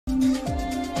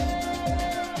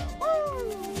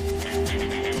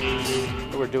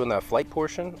doing the flight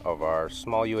portion of our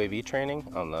small UAV training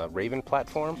on the Raven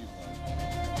platform.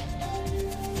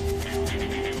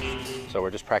 So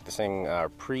we're just practicing our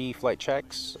pre-flight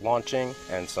checks, launching,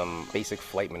 and some basic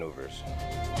flight maneuvers.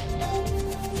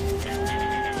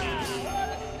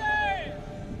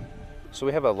 So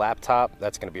we have a laptop,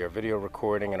 that's going to be our video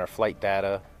recording and our flight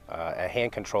data, a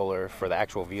hand controller for the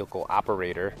actual vehicle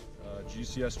operator.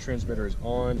 GCS transmitter is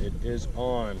on, it is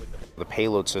on. The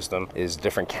payload system is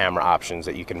different camera options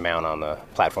that you can mount on the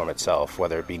platform itself,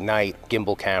 whether it be night,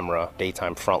 gimbal camera,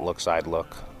 daytime front look, side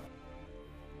look.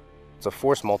 It's a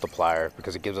force multiplier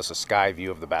because it gives us a sky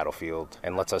view of the battlefield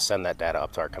and lets us send that data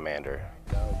up to our commander.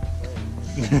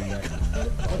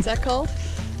 What's that called?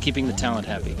 Keeping the talent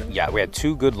happy. Yeah, we had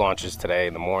 2 good launches today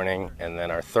in the morning, and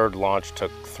then our 3rd launch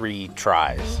took 3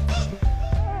 tries.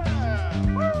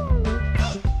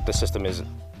 The system is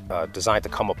designed to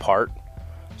come apart,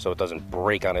 so it doesn't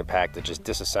break on impact, it just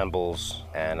disassembles,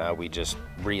 and we just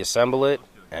reassemble it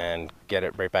and get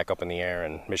it right back up in the air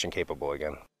and mission capable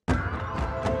again.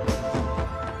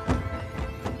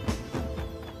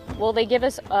 Well, they give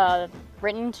us a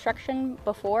written instruction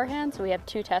beforehand, so we have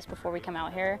 2 tests before we come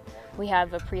out here. We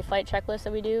have a pre-flight checklist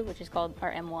that we do, which is called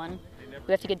our M1.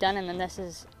 We have to get done, and then this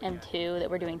is M2 that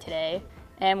we're doing today.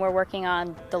 And we're working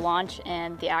on the launch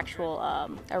and the actual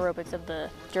aerobics of the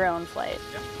drone flight.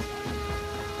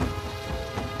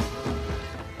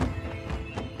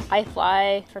 I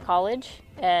fly for college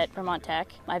at Vermont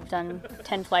Tech. I've done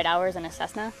 10 flight hours in a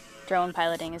Cessna. Drone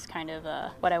piloting is kind of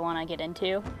what I want to get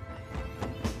into.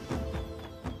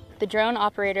 The drone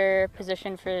operator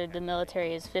position for the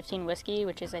military is 15 Whiskey,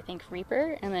 which is I think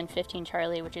Reaper, and then 15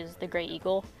 Charlie, which is the Gray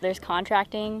Eagle. There's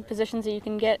contracting positions that you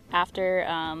can get after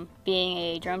being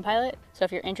a drone pilot. So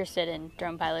if you're interested in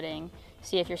drone piloting,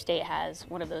 see if your state has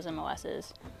one of those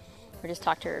MOSs, or just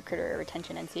talk to a recruiter or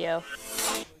retention NCO.